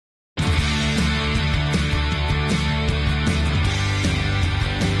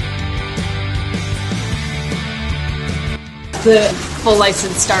the full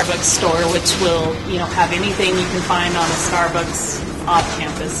licensed Starbucks store, which will, have anything you can find on a Starbucks off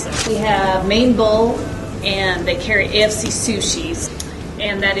campus. So we have Maine Bowl, and they carry AFC sushis,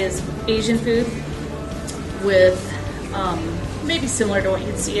 and that is Asian food with maybe similar to what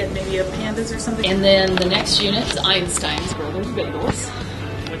you'd see at maybe a Panda's or something. And then the next unit is Einstein's Brothers Bagels,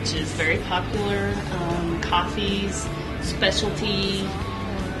 which is very popular. Coffees, specialty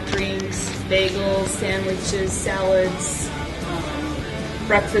drinks, bagels, sandwiches, salads,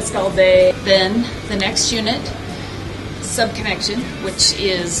 breakfast all day. Then the next unit, Subconnection, which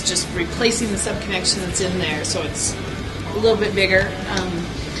is just replacing the Subconnection that's in there, so it's a little bit bigger.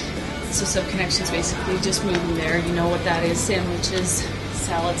 So Subconnection is basically just moving there. You know what that is: sandwiches,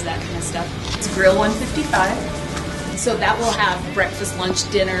 salads, that kind of stuff. It's Grill 155. So that will have breakfast, lunch,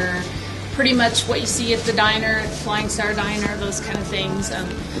 dinner, pretty much what you see at the diner, at Flying Star Diner, those kind of things.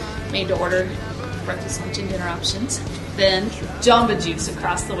 Made to order breakfast, lunch, and dinner options. Then Jamba Juice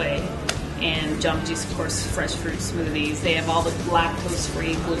across the way. And Jamba Juice, of course, fresh fruit smoothies. They have all the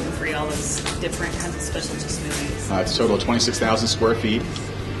lactose-free, gluten-free, all those different kinds of specialty smoothies. It's a total of 26,000 square feet.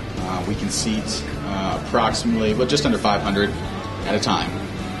 We can seat approximately, just under 500 at a time.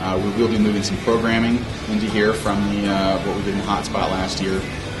 We will be moving some programming into here from what we did in the Hotspot last year,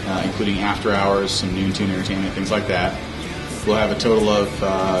 including after hours, some noon tune entertainment, things like that. We'll have a total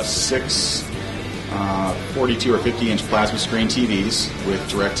of 6 42 or 50-inch plasma screen TVs with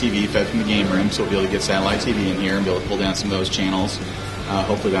DirecTV fed from the game room, so we'll be able to get satellite TV in here and be able to pull down some of those channels.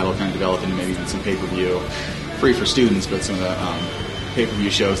 Hopefully that'll kind of develop into maybe even some pay-per-view, free for students, but some of the pay-per-view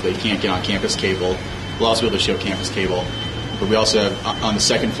shows they can't get on campus cable. We'll also be able to show campus cable. But we also have, on the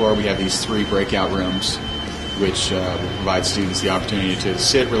second floor, we have these 3 breakout rooms, which will provide students the opportunity to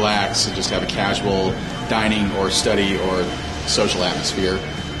sit, relax, and just have a casual dining or study or social atmosphere.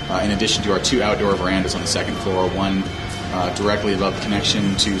 In addition to our 2 outdoor verandas on the second floor, one directly above the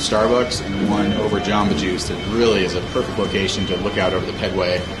connection to Starbucks and one over Jamba Juice, that really is a perfect location to look out over the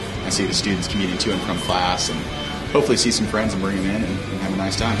Pedway and see the students commuting to and from class, and hopefully see some friends and bring them in and have a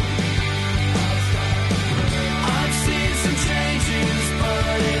nice time.